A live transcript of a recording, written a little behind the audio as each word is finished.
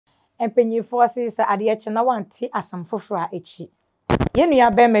Empanyifo se ade eche na wanti asam foforo a echi. Ye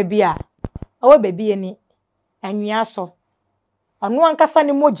nua bema bi a owo bebi ani anwia so. Ono ankasa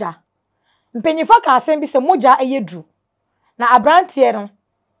ne moja. Empanyifo ka asem bi se moja eyedru. Na abrantie no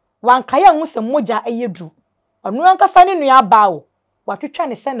wankaya hu se moja eyedru. Ono ankasa ne nua ba o. Watwetwa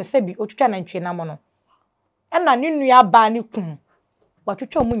ne se no se bi otwetwa na ntwe na mo no. Ena ne nua ba ne kum.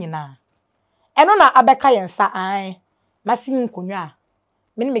 Watwetwa mu nyina. Eno na abeka yensa an. Masi nkonwa.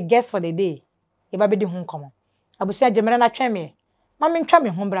 Me guess for the day. Eba be di hu nkomo. Abusia jemere na twen me. Ma me ntwa me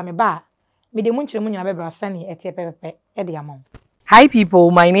ho bra me ba. Me de mu nkyere mu nyina be bra sane etie pepepe e de amon. Hi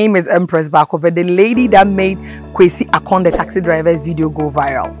people, my name is Empress Bakobe, the lady that made Kwesi Akon the taxi driver's video go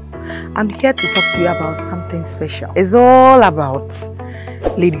viral. I'm here to talk to you about something special. It's all about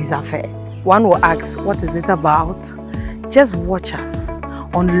ladies' affair. One will ask, what is it about? Just watch us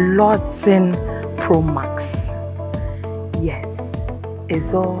on LORDSON Pro Max. Yes,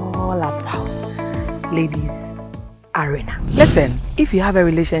 it's all about ladies' arena. Listen, if you have a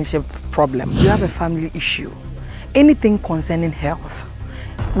relationship problem, you have a family issue, anything concerning health,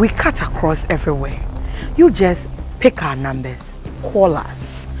 we cut across everywhere. You just pick our numbers, call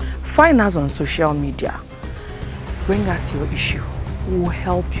us, find us on social media, bring us your issue. We will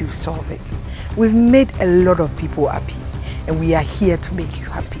help you solve it. We've made a lot of people happy and we are here to make you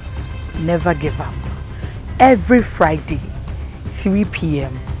happy. Never give up. Every Friday, 3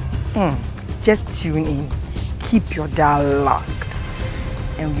 p.m. Just tune in, keep your dial locked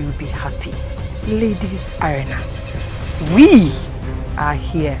and we will be happy. Ladies Arena, we are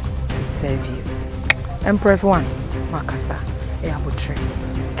here to serve you. Empress 1, Makasa, Eabutre.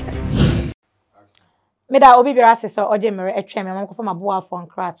 Meda obi bira sese oje mere etwe me mamko fama boa fo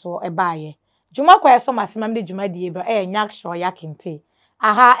nkrato e baaye. Juma kwa so masimam de juma die bra nyak sho yakente.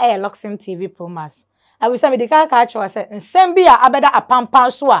 Aha LORDSON TV Pro Max. Awisa me de ka cho se nsem bi a abeda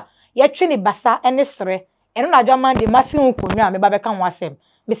apampan so a yetwe ni basa ene sere. Eno na adwaman de masin konwa me ba beka ho asem.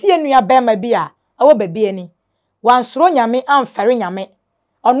 Me se yenua bema bi a awo babi ani. Wansoro nyame amfere nyame.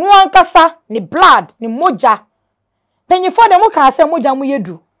 Ono ankasa ni blood ni moja. Penyifo de mu ka asem moja mu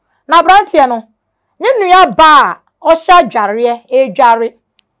yedu. Na brantie no ne nua ba o sha dware edware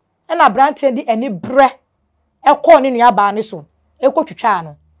na brantie di eni bre ekọ ne nua ba ne so ekotwitwa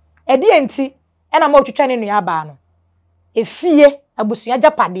no edi enti na ma otwitwa ne nua ba no efie abusua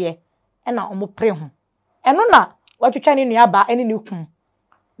japade na omo pre ho eno na watwitwa ne nua ba ene ne kum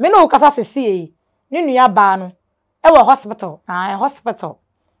me no kasa sesi ne nua ba no e wo hospital hospital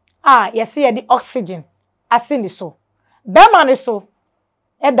yesi ye di oxygen asini so be ma ne so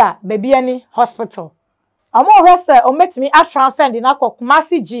eda baby ani hospital amo hwese o metimi atranfend na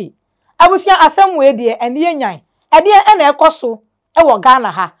kokumasi G abusia asemwe die ene yenyan ede na ekoso e wo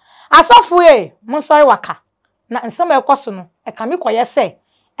Ghana ha asofu monsori waka na nsem ekoso no e kame koye se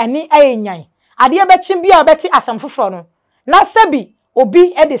ene ayenyan ade be chimbia beti asemfoforo no na sebi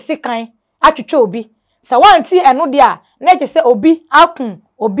obi e de sikan atwetwe obi se wanti eno de a na eche se obi akun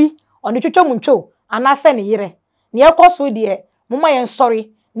obi ono twetwe muntwo anase ne yire ne ekoso de moma yen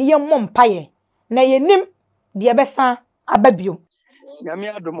sorry ni ye mom paye na yenim de besa ababio nyame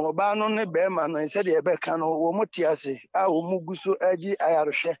adom oba no ne be ma no se de be ka no wo motiase a wo muguso agi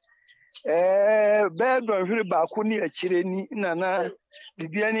ayarhwe be don hwiri ba ko ni akire ni na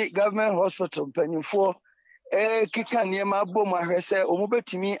bibia ni government hospital panyimfo kika ne ma bom ahwese o mo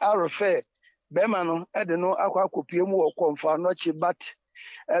betimi arhwe be ma no e de no akwa kopie mu wo konfa no chi bat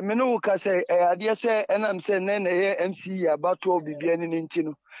me no ka se ade se enam se ne ye MC abato bibia ni nti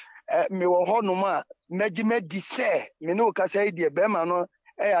no me wo honum a megimedi se me no ka se de be ma no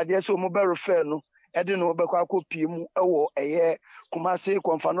ade se o mo be refer no e de no be kwa kopie mu wo kumase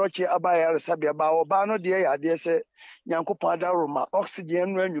konfa no chi abaya resabia ba oba no de ade se nyankopon adaroma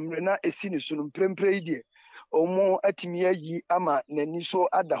oxygen no anwumre na esi ni so no prempre ide omo atimi ayi ama nani so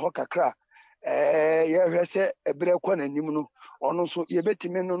ada ho kakra ye hwese ebre kwa nanim no ono so ye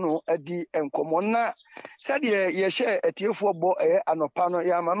betime no adi enkomo na sade ye hye etiefo bo anopa no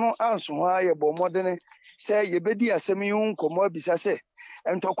ya ma no anso ho aye bo modene se ye bedi asem yi nkomo abisa se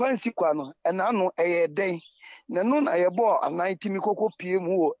entokwansi kwa no ena no den na no na ye bo anantimi kokko pie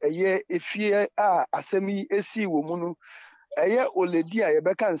mu wo efie a asem yi esi wo mu no oledi a ye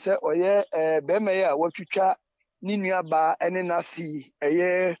beka nse oye bema ye a watwitwa ni nua ba ene nasi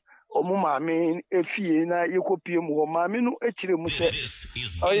omo maame efie na yekopie mu ho maame no ekire mu se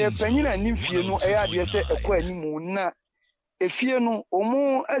oye panyina ni fie no ade se ekọ animu na efie no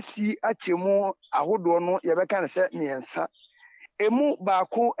omo asi achemu ahodo no yebeka ne se miensa emu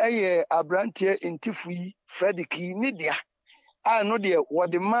baako abrantie ntifu yi Frediki ni dia no de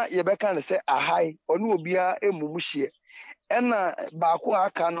wode ma yebeka ne se ahai ono obia emumuhie ɛna baako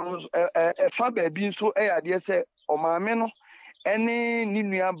aka no ɛfa baabi nso ɛyɛ adeɛ sɛ ɔmaame no ɛne ne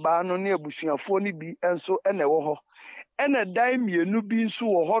nua baa no ne abusuafoɔ no bi nso ɛna ɛwɔ hɔ ɛna dan mmienu bi nso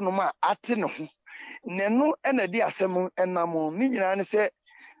wɔ hɔnom a ate ne ho n'ano ɛna de asɛm ɛnam ne nyinaa ne sɛ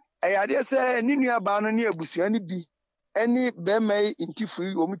ɛyɛ adeɛ sɛ ne nua baa no ne abusua no bi ɛne bɛrima yi ntifo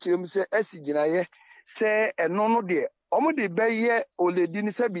yi wɔn kyerɛ mu sɛ ɛsi gyinaeɛ sɛ ɛno no deɛ wɔn de bɛyɛ oledi ne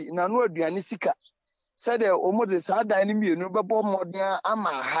sɛbi n'ano aduane sika sɛdeɛ wɔn de saa dan no mmienu bɛbɔ mmɔden ama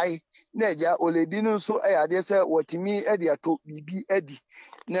ahae na agya oledi no nso ɛyɛ adeɛ sɛ wɔtumi de atɔ biribi adi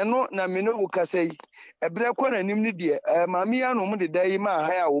n'ano na mmenu wo kasa yi ɛbrɛ kɔ n'anim no deɛ maame yi ano wɔn de da yi ma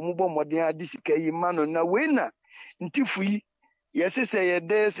ahae a wɔn bɔ mmɔden ade sika yi ma no na wei na ntifo yi yɛsɛ sɛ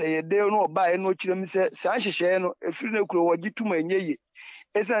yɛde no ɔbaa no kyerɛ mu sɛ saa nhyehyɛeɛ no efiri no kuro wɔgye tum enye yie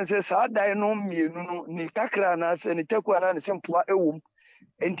ɛsan sɛ saa dan no mmienu no ne kakra anaasɛ ne tɛku anaa ne sempoa ɛwɔ mu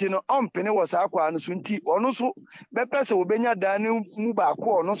enti no ɔmpene wɔ saa kwaa no so nti ɔno so bɛpɛ sɛ wɔbɛnya dan no mu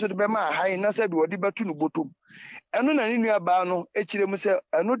baako ɔno so de bɛma ahae na sɛ bi wɔde bɛto no bɔtɔm ɛno na ne nua baa no kyerɛ mu sɛ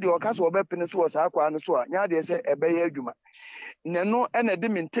ɛno deɛ ɔka sɛ wɔbɛpene so wɔ saa kwaa no so a nya deɛ sɛ ɛbɛyɛ adwuma neno ɛna de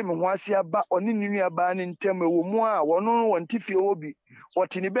me ntem ho ase aba ɔne ne nua baa ne ntem ɛwɔ mu a wɔno wɔn tifie wɔ bi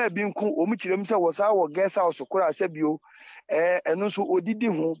wɔte ne baabi nko wɔn kyerɛ mu sɛ wɔ saa wɔ guest house kora asɛ bio ɛno nso odidi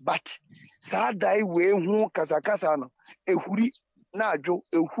ho but saa dai wee ho kasakasa no ehuri na adwo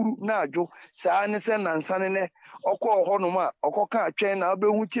ehuru na adwo saa ne sɛ nansane ne ɔkɔ hɔnom a ɔkɔka atwɛn na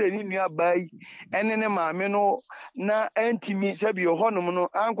ɔbɛhu kyerɛ ne nua baa yi ɛne ne maame no na antimi sɛ bio hɔnom no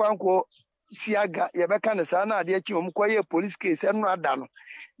ankwankɔ siaga yɛbɛka ne saa na adeɛ kyi wɔn kɔyɛ police case ɛno ada no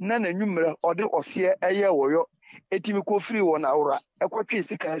na n'anwummerɛ ɔde ɔseɛ ɛyɛ wɔyɔ etimi kɔfiri wɔ n'awora ɛkɔtwe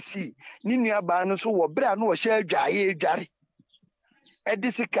sika si ne nua baa no so wɔ bere a no wɔhyɛ adwaeɛ adware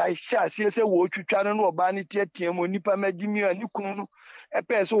ɛde sika hyɛ aseɛ sɛ wɔtwitwa no na ɔbaa no teatea mu nipa magye mi a ne kunu no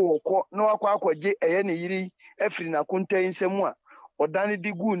ɛpɛɛ sɛ wɔkɔ na wakɔ akɔgye ɛyɛ ne yere afiri n'akonta yi nsɛm a ɔdan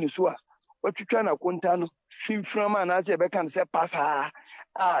de gu ne so a wɔtwitwa n'akonta no fimfram anaasɛ ɛbɛka no sɛ pasaa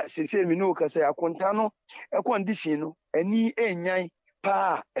a sese mi no kasa akonta no condition no ani enyan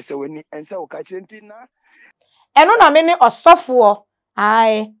pa ɛsɛ wani ɛnsa wo ka kyerɛ nti na ɛno na me ne ɔsɔfoɔ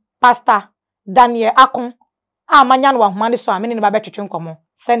ai pastor Daniel Akon a manya no wahoma ne so a me ne ba betwetwe nkɔmɔ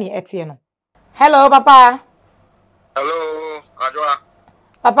sɛne ɛtie no. Hello papa. Hello Adwa.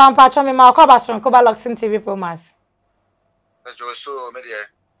 Papa mpacho me ma ɔkɔ basronko ba LORDSON TV promas. Ejo so me de.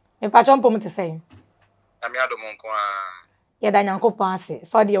 Me pacho mpom te sɛ. Na me adom nko a. Ye da nyankopɔn ase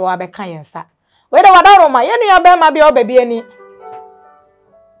so de wa bɛka yensa. We de wada roma ye nua bɛ ma bi obabi ani.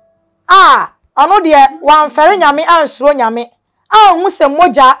 Ah, ɔno de wan fɛre nyame ansuro nyame. A hu sɛ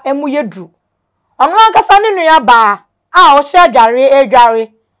mogya emu yedru. Ɔno ankasa ne nua ba a ɔhyɛ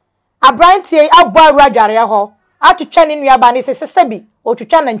adware abrantie abo awura adware hɔ atwetwa ne nua ba ne sesese bi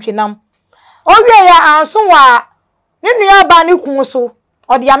otwetwa na ntwenam owie ya anso wa ne nua ba ne kun so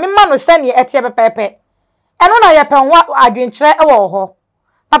ɔde amema no sɛne ɛtie pepepe ɛno na yɛ pɛnwa adwenkyerɛ ɛwɔ hɔ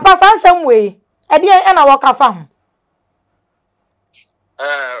papa sansɛm wei ɛde ɛna wɔka fa ho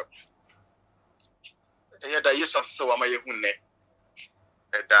ɛyɛ da yesu asɛ wa ma yɛ hu nɛ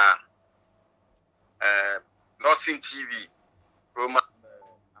ɛda LORDSON TV Roma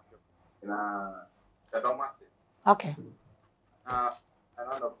na okay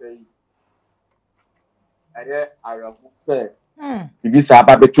another pay I say bibi sa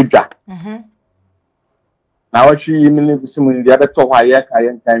aba betudwa na watchi yimini busimu dia beto hwa ye ka ye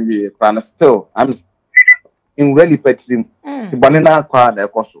nkan wie kra na still I'm in really petrim ti bone na akwa na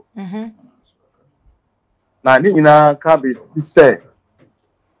ekoso na ni nyina ka be say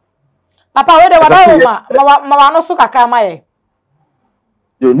papa we de wada ma no so kakra ma ye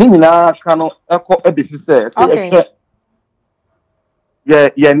yo ni nyina ka no eko ebisi say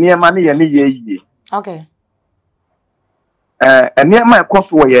ye niema ne ye ne ye yie okay niema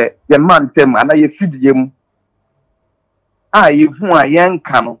ekoso ye man tem ana ye fidie mu a ye hu a ye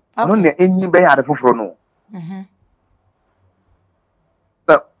nka no no ne enyi be ya de foforo no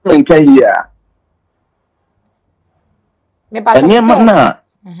nka yi a me ba niema na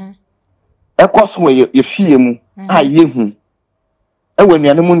ekoso ye fie mu a ye hu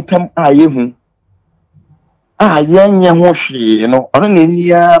ewanuane mu ntam a ye hu a ye nye ho hwe no ono na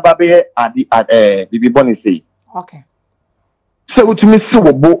enia ba be ade bibi boni sei okay se utumi se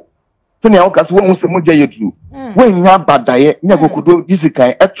wobo se ne awka se wonu se mogya yedu wenya badaye nya kokodo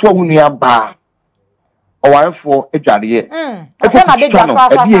disikan eto wonu aba owarefo adware na de gba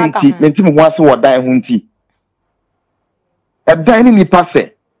kwa adi enti mentim ho ase wodan ho nti edan ni nipa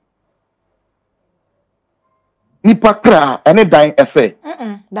se nipa kra ene dan ese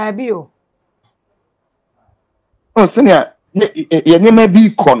da bi o o se ne ye nyema bi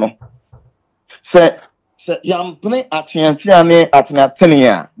kono se se yampene atiantia ne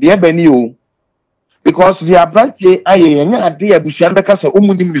atinatenia de bani o because the abrantie aye nya ade abusuan beka se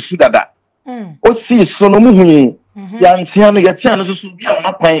omunim nisu dada o si so no mu hu yantia no yetia no so bia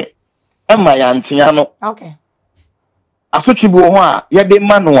makwan ema yantia no okay asotwe bi wo ho a ye de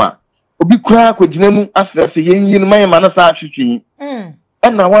ma no a obi kura kwagina mu asese yenyi no man ma na sa atwetwe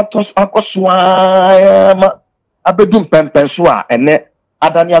ena watos akoso ma abedum pempen so a ene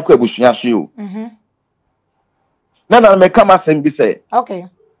adani akọ abusua so yo na me kama sem bi say okay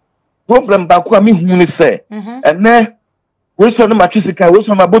problem ba ko mi hu ni say ene we so no matwisika we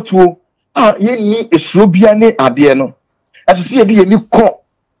so mabotuo ye ni esuro bia ne ade no asese ye de ye ni ko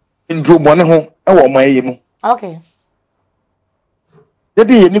ndrobone ho e wo man ye mu okay ye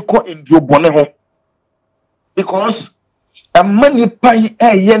de ye ni ko ndrobone ho because amani pai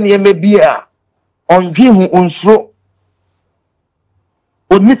ye ne me bia ondwe hu onsro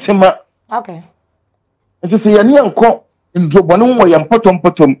onitima okay nti se ye ne anko ndrobone wo ye mpotom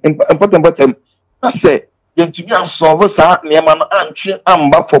na se ye ntumi asolve sa niema no antwe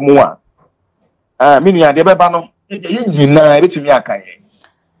amba fomu a minu ade beba no ye nyina betumi akaye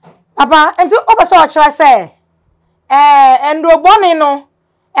papa enti obaso ochira se ndrobone no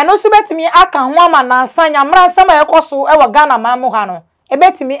eno so betumi aka ho ama na ansanya mra nsama yekoso e wo Ghana mamu ha no e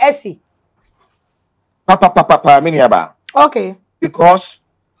betumi asi papa minu aba okay because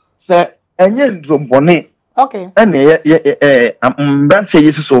se enye ndrobone okay ene ye mbranche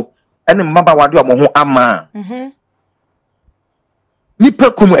yesuso ene mmaba wade omo ho ama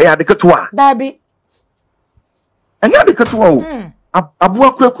nipa kum e ade ketewa dabi enye ade ketewa o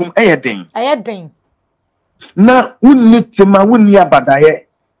aboa kwakum e den na wunni tema wunni abadaye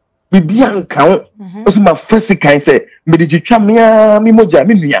bibia nka wo osuma fesikan se medijitwa mea mi moja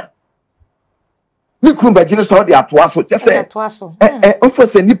mi nua ni krum bagine so de atoa so chese ofo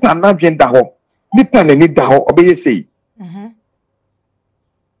se nipa na dwenda ho nipa na ni da ho obeye sei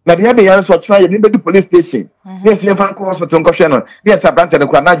na de be yan so try ye ni be police station yes ye fan ko hospital nko hwe no yes abrante ne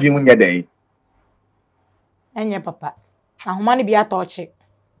kura na dwen mu nya den enye papa ahoma ne bi atoche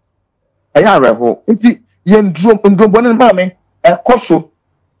aya reho nti ye ndrombo ne ma me ekoso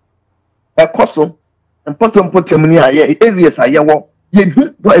important ni aye areas aye wo ye hu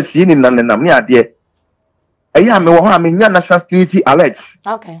do asi ni nanam ni ade aya me wo ha me nya national security alert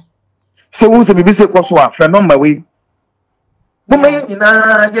okay so who se bibi se koso a friend number we mo me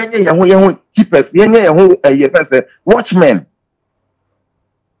nyina ye ho keepers ye ho ye person watchmen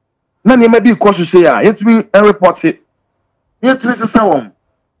na ne ma bi koso se a ye tumi report it ye tumi se sawon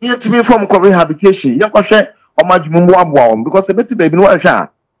ye tumi form ko rehabilitation ye ko hwe o ma dwumu aboa because e beti baby no wa hwe a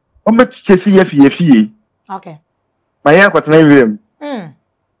o metu chesi ye fie okay ma ye akwatena wirem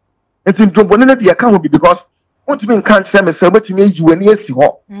enti ndrobone na de ka ho bi because what me kan tell me say betumi ayiwani asi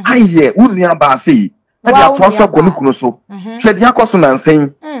ho aye wunua ba sei na de ato so ko ni kunu so hwe de akoso na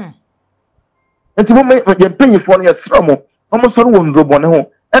nsen enti mo ye panyifo no ye sromo mo so no ndrobone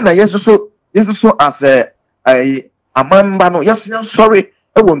ho e na yesuso as amamba no yes sorry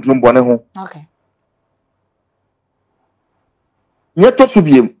e wo ndrobone ho okay ye to so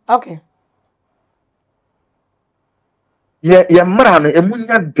biem okay ye mra no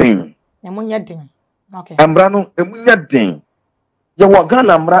emunya den okay amra no emunya den ye wo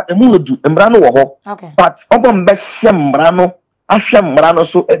Ghana mra emu edu mra no wo ho okay but obom be hye mra no ahwe mra no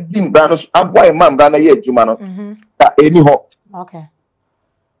so edi mra no so aboy ma mra na ye adwuma no ta eni ho okay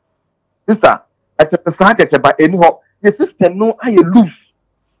sister etepesa keke ba eni ho ye system no aye loose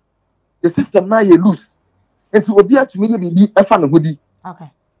the system na aye loose enti obi atumi ye bibi efa no hodi okay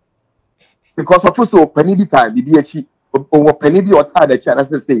because of so pani bi time bibi achi o pani bi o ta da chi na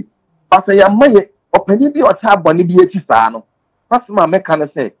say pasa ya maye o pani bi o ta boni bi achi saa no pasa ma meka na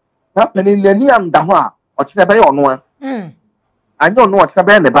say na pani lani am da ho a o kire be ono a anyo no o kire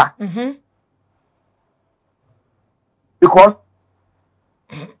be ne ba because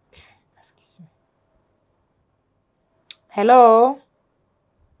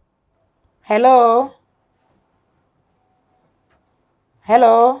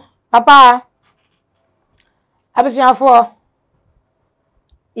hello papa abisiafo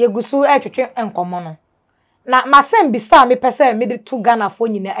yegusu etwetwe enkomo no na masem bisa me pese me de to Ghana fo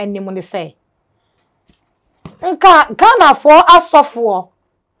nyina anim ne se nka Ghana fo asofo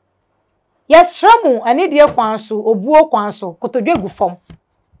yesramu ani de kwanso obuo kwanso kotodwe gufom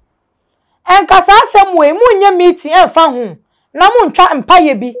enka sa asem we munye meeting enfa ho na muntwa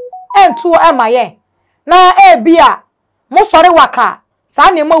mpaye bi entuo emaye na bia mo sori waka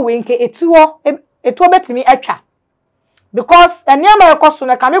sa ne ma we nke etuo betimi atwa because eniama ekoso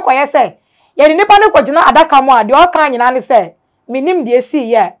na kame koye se ye ni nipa ne kogina adaka mo a de o kan nyina ne se minim de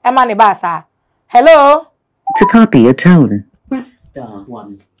esi ye ema ne ba sa hello To copy a tone, press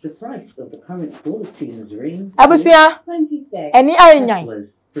 *1. The price of the current bulletin's ring Abusia, any aynyai.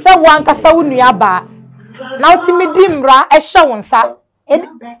 Sa wanka sa unua ba. Na utimi dimra e hye wonsa.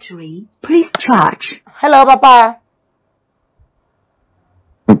 battery, please charge. Hello papa.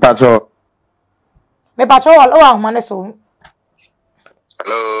 Mpacho. Me pacho wal o ahoma so.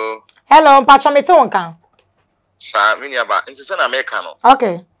 Hello. Hello, pacho me te wonkan. Sa me nia ba, nti se na me ka no.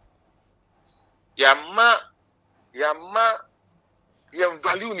 Okay. Yam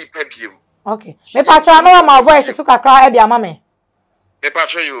value ni pediem. Okay. Me pacho no ma voice so kakra e dia ma me. Me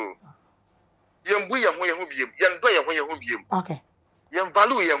pacho you. Yam bu ye ho biem. Yam do ye ho biem. Okay. Yam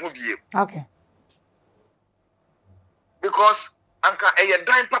value ye ho biem. Okay. Because anka eye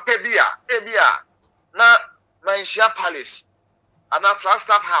dan papa bia, na Mansia Palace, ana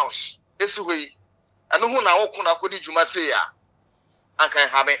Flagstaff House, esuwe. Anu hu na woku na kodi juma say ya. Anka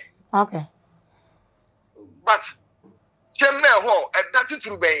habe. Okay. But chemme ho e dati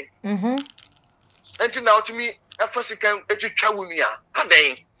tru ben. Enti na otimi efasikan etwetwa wunua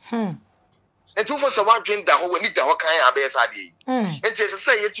adan. Enti mo se wadwen da ho wani da ho kan abesa de. Enti se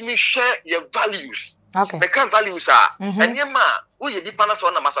say yetumi share your values. Okay. The kind values are enyema wo ye dipa na so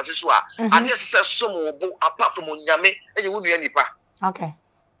na masase so a ade se so mo bo apart from nyame enye wunua nipa. Okay.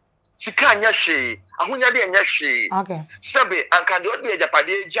 Sika anya hwe, ahonya de anya hwe. Okay. Sebe anka de odi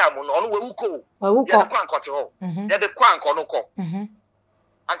ejapade agya mo no ono wewuko. Wewuko. Ya de kwa nkote ho. Ya de kwa nko no ko.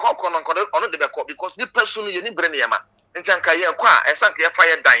 Anka okọ no nko ono de be ko because ni person ye ni brene yema. Nti anka ye kwa esanka ye fa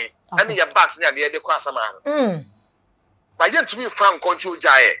ye dan. Ane ye bags ni ade de kwa asama no. Ba ye ntumi fa nko nti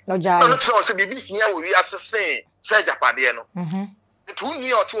ojaye. No so se bibi hia wo wi asese se ejapade no. Nti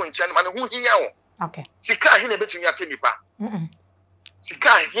unni o to nche no ma ne hu hia wo. Okay. Sika he na betumi atemipa. Sika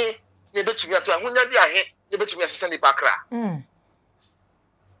he ne betumi ato ahonya di ahe ne betumi asesa ni bakra.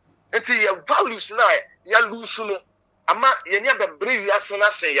 Enti your values na ya lose no ama ye nya bebre wi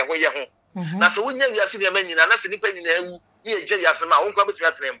asena sen ye ho na se wonya wi ase ne manyina na se nipa nyina ewu ne ye gye asema won kwa betumi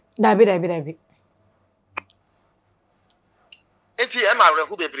atrem. Dabi. Enti e ma re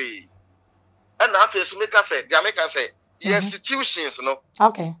hu bebre. E na afi so make say the American say institutions no.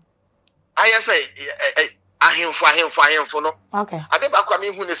 Okay. I say ahemfo no. Okay. Ade ba kwa me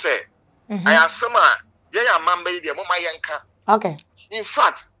hu ne say ayasema ye ya mamba yi de mo ma yenka. Okay. In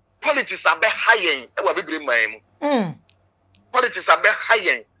fact, politics are be high e wa bibre man mu. Politics are be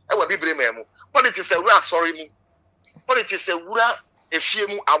high e wa bibre man mu. Politics e wura sorry mu. Politics e wura efie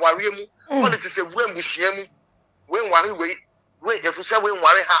mu aware mu. Politics e wura mbusia mu. We nware we efusa we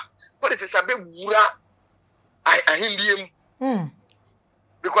nware ha. Politics are be wura ahindie mu.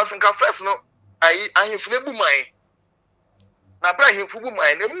 Because nka first no ahemfo na bu man. Na bra ahemfo bu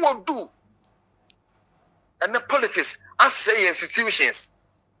man na mu odu. And the politics, I say institutions.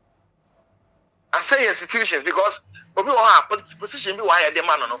 Because we have position be why the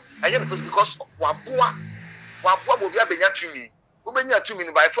man no. And because wabua bobi abenya tumi. Ubenya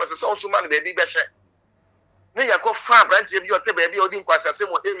tumi by force so also man baby be hye. Na yakọ fa branch bi ote baby odi nkwasase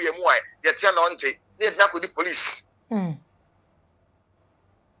mo area mu ai ye tia na onte. Na na ko di police.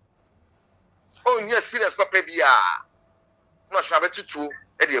 Oh yes, experience papa bia. No sha betutu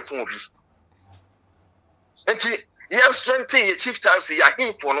e de ekun obi. Enti yes strength ye chieftaincy ya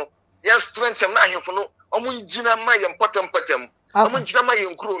himfo no yes strength na himfo no omo ngina ma ye mpatam omo ngina ma ye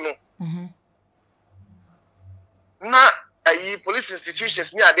nkuro no na ayi police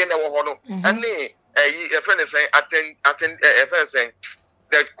institutions ni ade na wo ho no ane ayi friend say attend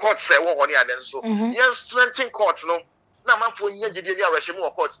the courts say wo ho ni ade so yes strength courts no na manfo nya gide dia rehye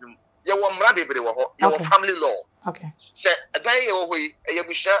mu courts no ye wo mra bebre wo ho ye wo family law. Okay. Say adan ye wo ho yi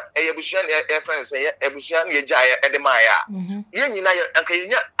eyabusha friend say ebusha na ye jaye edemaya ye nyina ye anka ye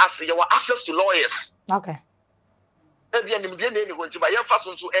nya ye wo access to lawyers. Okay. Ebia nim de na ni ho ntiba ye fa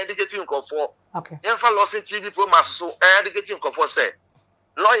so educating nkofo. Okay. Ye fa LORDSON TV promas so educating nkofo say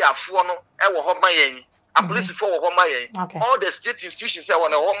lawyer fo no e wo ho mayen a police fo wo ho mayen Okay. all the state institutions say wo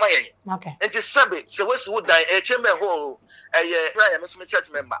na ho mayen. Okay. Enti sabe se we so dan e chamber ho prayer mesme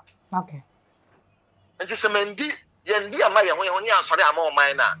church member. Okay. Enti se mendi yendi ama ye ho ni ansore ama o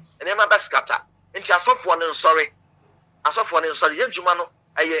man na ene ma baskata enti asofo no nsore ye djuma no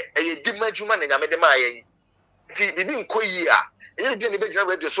eye dima djuma na nyame de ma ye enti bibi nkoyi a eye bia ne be gina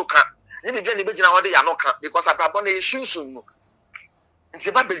radio so ka eye bia ne be gina ho de ya no ka because ababo na ye sunsun no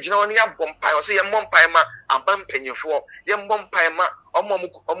enti ba be gina ho ne ya bompai o se ye bompai ma aban panyefo ye bompai ma omo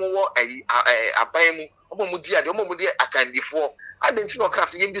wo aban mu omo mu di ade omo mu di akandifo adenti no ka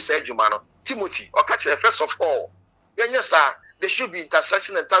se ye ndi sa djuma no Timothy or catch the first of all. Yes, sir. There should be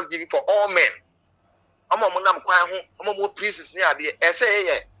intercession and thanksgiving for all men. I'm more priests near the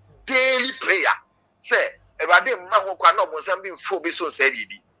say daily prayer. Say Erade ma ho kwa na obonsam bi mfo bi so nsa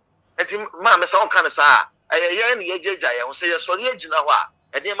bibi enti ma me sa on kan sa ayeye ne yejeja ye ho se ye sori agina ho a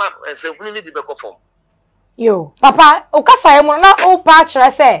ede ma nsehunu ni bi bekofom yo papa o kasa ye mo na o pa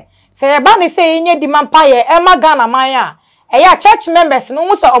kire se ye ba ne se yenye di mampa ye e ma Ghana man a eya church members no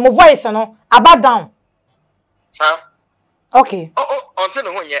wo so omo voice no aba down sa okay onte ne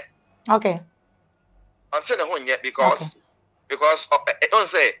ho nye okay onte ne ho nye because on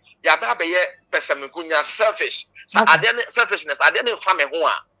say ya ba be ye person kunya selfish sa ade ne selfishness ade ne fa me ho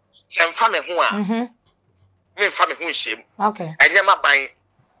a se mfa me ho a me mfa me ho hiem okay enye ma ban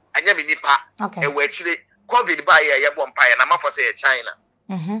enye me nipa okay e wa chire covid ba ye bo mpa ye na ma for say China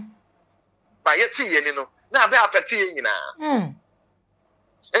ba ye ti ye ni no na be apeti ye nyina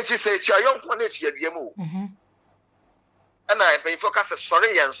enti say chi ayonko na chi abiem o and I pay focus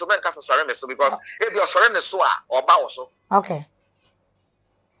sorry and so man cast sorry me so because if you sorry ne so a oba wo so okay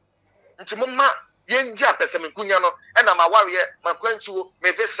nti mama yenja pese me kunya no e na ma ware ma kwantuo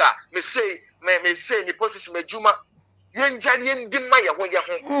me visa me say me position me juma yenja yendi ma ye ho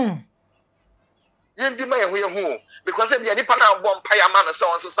yendi ma ye ho because e bia nipa na agbo mpa ya ma no so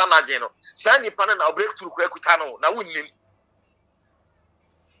on sister na dwen no sa nipa na break through kwa kuta no na wonnim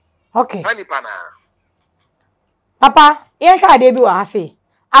okay nipa na papa yen hwa ade bi wa ha se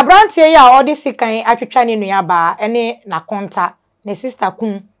abrantie ya odi sikan atwetwa ne nua ba ene na konta ne sister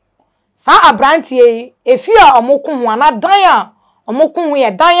kun sa abrantie efi a omokun ho ana dan a omokun ho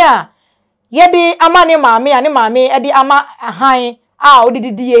ye dan a yedi ama ne maame a ne maame edi ama ahan a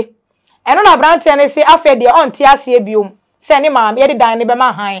odididie eno na abrantie ne se afa de onte ase biom se ne maame yedi dan ne be ma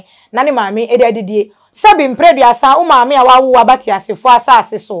ahan na ne maame edi adidie sabi mpreduasa o maame a wawo abati asefo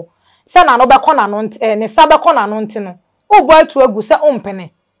asase so se na no be kona no ne sa be kona no nti no o bo atu agu se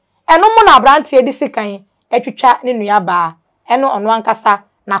ompene eno mo na abrantie di sikan atwitwa ne nua ba eno ono ankasa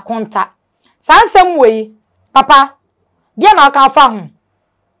na konta sansem wei papa dia na aka fa ho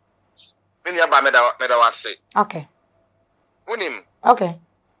me nua ba meda wase okay unim okay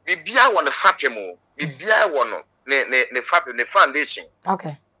bibia won the fapemo bibia won ne fapem ne foundation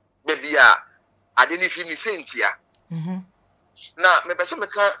okay bibia ade ni fi ni sentia na me pese me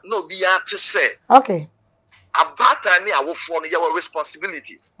ka no bia te se okay abata ni awofo no your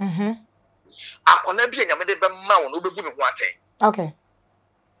responsibilities akona bia nyame de be ma won obebu ne ho aten okay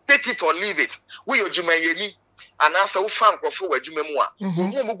take it or leave it we your jumayeni anasa wo fa nkrofo wa juma mu a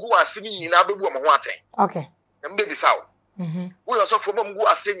wo mu gu ase ni nyina bebu mo ho aten okay mbe bi sawo we your so fo mo gu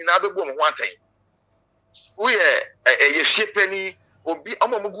ase nyina bebu mo ho aten we ye shepeni obi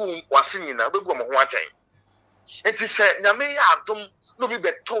omo mo gu wase nyina bebu mo ho aten enti se nyame ya adom no bi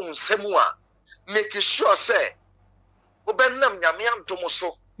beto nsem a make sure say obenam nyame adom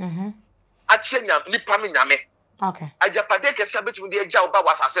so ache nyam nipa me nyame okay ajapade kesa betu de agya oba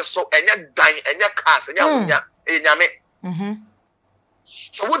wasase so enye dan enye cars enye awonya nyame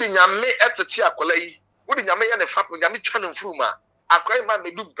so wo de nyame etete akola yi wo de nyame ya ne fa nyame twa no mfuruma akola ma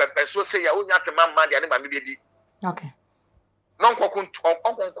medu pepe so say ya wonya te mamma de ne ma me bedi okay non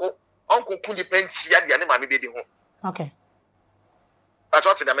onko kundi penti ya de ne ma me bedi ho okay that's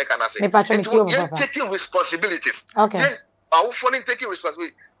what the American say and taking responsibilities okay awu for taking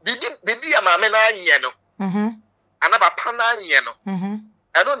responsibility bibi ya ma me na anye no anaba pana anye no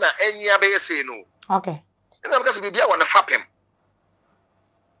eno na anya be say no okay ina because bibi ya wona fapem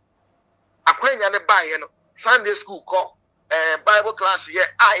akwanya ne baye no Sunday school ko Bible class ye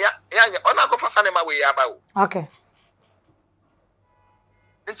ya ona go fasa ne ma we ya ba o okay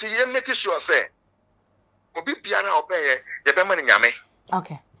nti ye make sure say obi biara obeye ye be ma ne nyame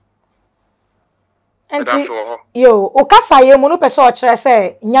okay enti yo o kasa ye mu no pese o kire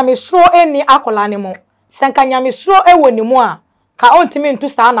se nyamesuro eni akola ne mu senka nyamesuro ewo ni mu a ka ontimi ntu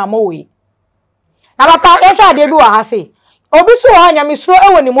sta na mo we na papa e hwa de bi wa ha se obi so ha nyamesuro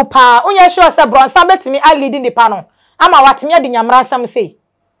ewo ni mu pa onye sure se bronsa betimi a leading the panel ama watimi ade nyamra sam se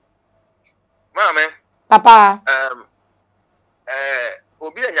mama papa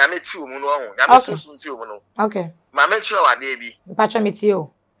obi anyame ti omu no ho nyame sunsun ti omu no okay mama chire wa de bi pacha meti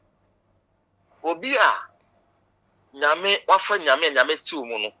o obi a nyame wafa nyame ti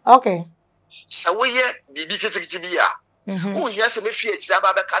omu no okay sawo ye bibi kitikiti bi a wo hia se me fie kira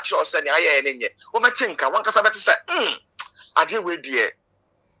ba be ka kire o se ne aye ne nye wo meti nka wankasa beti se ade we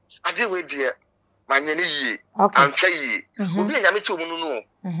die manye ne yi antwa yi obi nyame ti omu no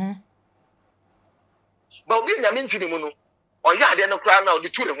ba obi nyame ntini mu no oya ade no kra na odi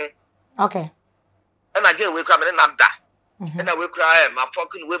tu ne ho okay na ge we kra me na da na we kra ma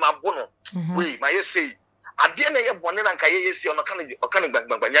fucking we ma bono we ma ye sei ade na ye bone na nka ye sei ono kan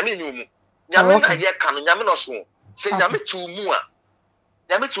gbangbangba nyame ni omu nyame na ye ka no nyame no so se nyame tu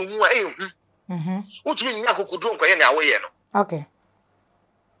mu a ehu Utumi nya kokodro nkoye ne awoye no. Okay.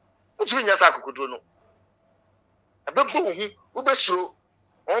 Utumi nya sa kokodro no. Abegbo hu, ubesuro,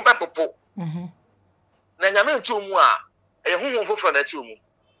 on ba popo. Na nyame ntu mu a, e honhom foforo na ti mu.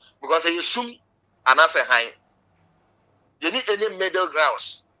 Because you sum anase han. You need any middle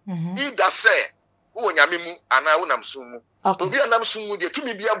grounds. Either say, who nyame mu ana wonam sum mu. Obi anam sum mu de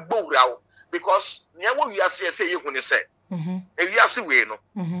tumi bia gbowura wo because nya wo wiase say ye hu ne say. E wiase we no.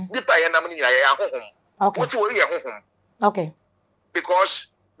 Nipa ye nam nyina ye ahohom. Okay. What we ye hohom. Okay.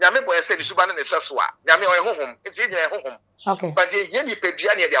 Because nyame boy say the suba ne seso a nyame o ye hohom. Enti ye hohom. Okay. But the ye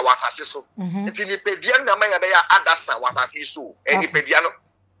nipadua ne dia wasase so. Enti nipadua na ma ya be ya adasa wasase so. E nipadua no.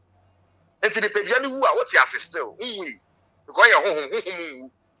 Enti nipadua no wu a what ya still. Unwi. Because ye hohom.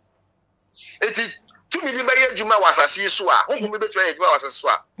 Enti tumi bi baye adwuma wasase so a hohom betu ye adwuma wasase so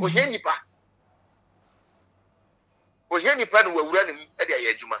a ohia nipa no wawura ne mu e de ye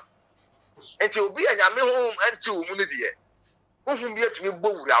adwuma enti obi anyame hohom anti o mu ne de hohom bi atumi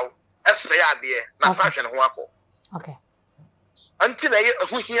gbowura wo ese ya de na sa hwe ne ho akọ. Okay. Anti na ye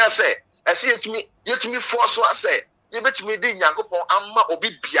hohia se ese yetumi force so ase ye betumi de nyankopon amma obi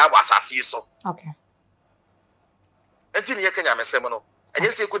bia wasase so. Okay. Enti ne ye kanya mesem no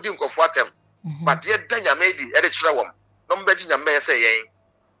enye se ekodi nkofo atem. But ye da nyame di e de kire wom no mbeji nyame se yen.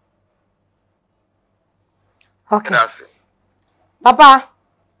 Okay. Papa,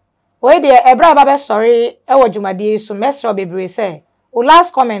 we dey ebra baba sorry e wo dwumade so mesro bebre say o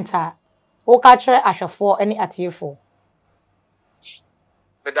last commenter o ka kire ahwefo ani atiefo.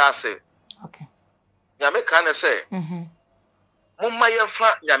 Bedase. Okay. Nyame ka ne say mumma ye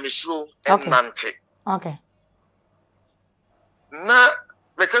fa nyame suro enante. Okay. Na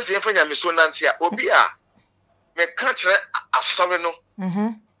mekasi ye fa nyame suro nante a obi a meka kire asore no.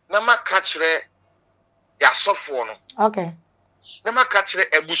 Na maka kire ya sofo no. Okay. Na maka kire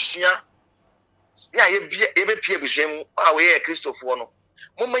ebusua ya ye be pie ebusua mu a we ye Christopher no.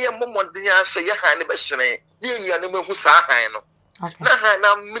 Mumma ye momodin ya say ye han ne be hyene ye nnuane mahu sa han no. Okay. Na han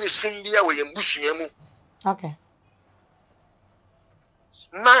na minisum bia we ye busua mu. Okay.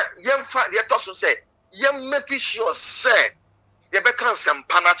 Na yemfa ye toso say ye make sure say ye be kan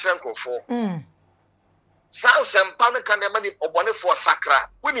sempa na kire nkofo. San sempa ne kan na mani obonefo sakra.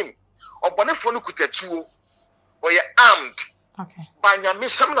 Wonim obonefo no kutatuo. Or ye armed. Okay. Banya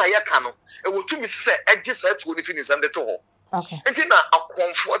misam na ye ka no. E wotumi se eje sa tuo ni fini sam de to ho. Okay. Enti na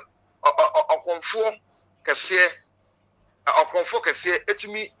akonfo kese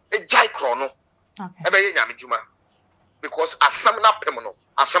etumi ejai kro no. Okay. Ebe ye nyame djuma. Because asam na pem no,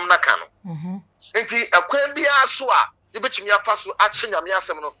 asam na ka no. Enti akwan bia so a ye betumi afa so ache nyame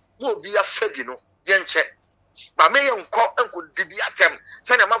asem no, wo obi afa bi no, ye nche. Ba me ye enko didi atem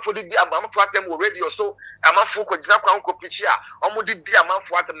se na amafo didi amafo atem wo radio so amafo ko gina kwa nko pichi a omo didi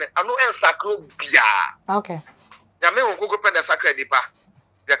amafo atem ne ano ensakro bia. Okay. Ya me won ko pe na sakra dipa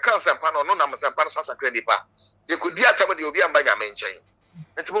ya kan sempa no na sempa no sakra dipa ye ko di atem de obi amba nyame nchen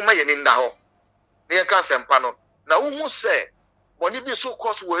enti mo ma ye ni nda ho ne ye kan sempa no na wo hu se boni bi so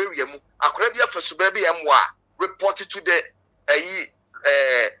course wo area mu akora bi afasu ba bi emwa report to the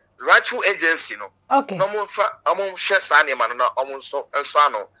rightful agency no. Okay. No mo share sane man na omo so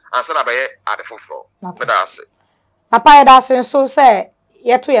ano ansa na baye adefofro. Me da ase. Papa ya da ase so say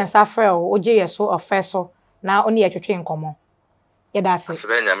ye to yen safre o oje ye so ofeso na oni ye twetwe nkomo. Ye da ase. Ase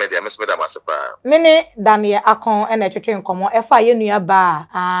nya me dia me so da mase pa. Me ne Daniel akon e na twetwe nkomo e fa ye nua ba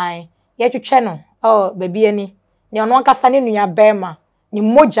ai ye twetwe no oh baby ani ne ono nkasa ne nua bema ni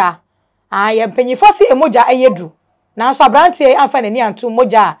moja ai ye mpanyifo se emoja eyedu na so abrantie amfa nani anto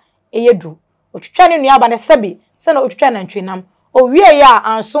moja eyedu otwetwa ne nua ba ne sebi se na otwetwa na ntwenam owie ya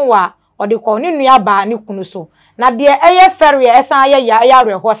anso wa ode ko ne nua ba ne kunu so na de eye fere esan ye ya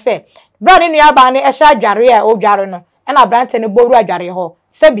areho se bra ne nua ba ne ehya adware a odware no e na brante ne boru adware ho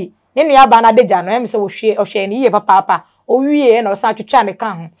sebi ne nua ba na deja no em se wo hwe ohwe ne ye papa owie na osan twetwa ne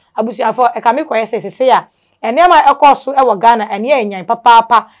kan ho abusuafo e ka me koye se ya enema ekoso e wo Ghana ene enyan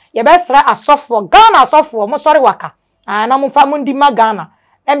papa ye be sra asofo Ghana asofo mo sori waka na mo fa mo ndi ma Ghana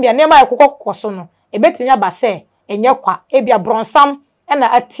embia nema ekokokoso no ebetimi aba se enye kwa ebia bronsam e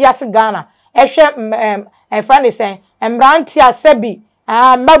na atiase Ghana ehwe efrani sen embranti asebi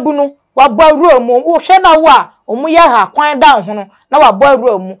mabunu wabo awura mu wo hwe na wo a omu ye ha kwan dan ho no na wabo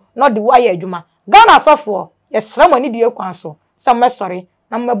awura mu no de wo aye adwuma Ghana asofo ye sra mo ni die kwan so se mo sori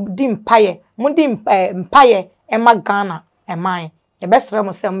na mudi mpaye mudi mpaye ema Ghana eman ye besra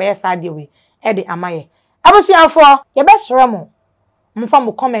mo se mo ye sa de we e de amaye abusuafo ye besra mo mfa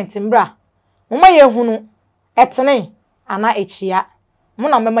mo comment mbra mo ma ye hunu etene ana echia mo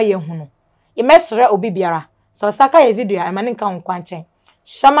na mema ye hunu ye mesra obi biara so saka ye video a emane nka nkwanchen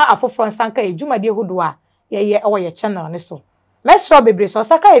shama afofro nsanka ejumade hudo a ye ewo ye channel ne so mesro bebre so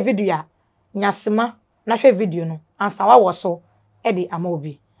saka e video a nyasema na hwe video no ansa wa wo so e de ama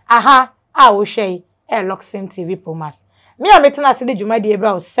obi aha a wo hwe LORDSON TV Promas me a metena se de jumade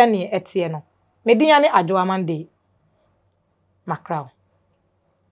ebra o sene etie no medin ya ne Ajowa Monday Macrao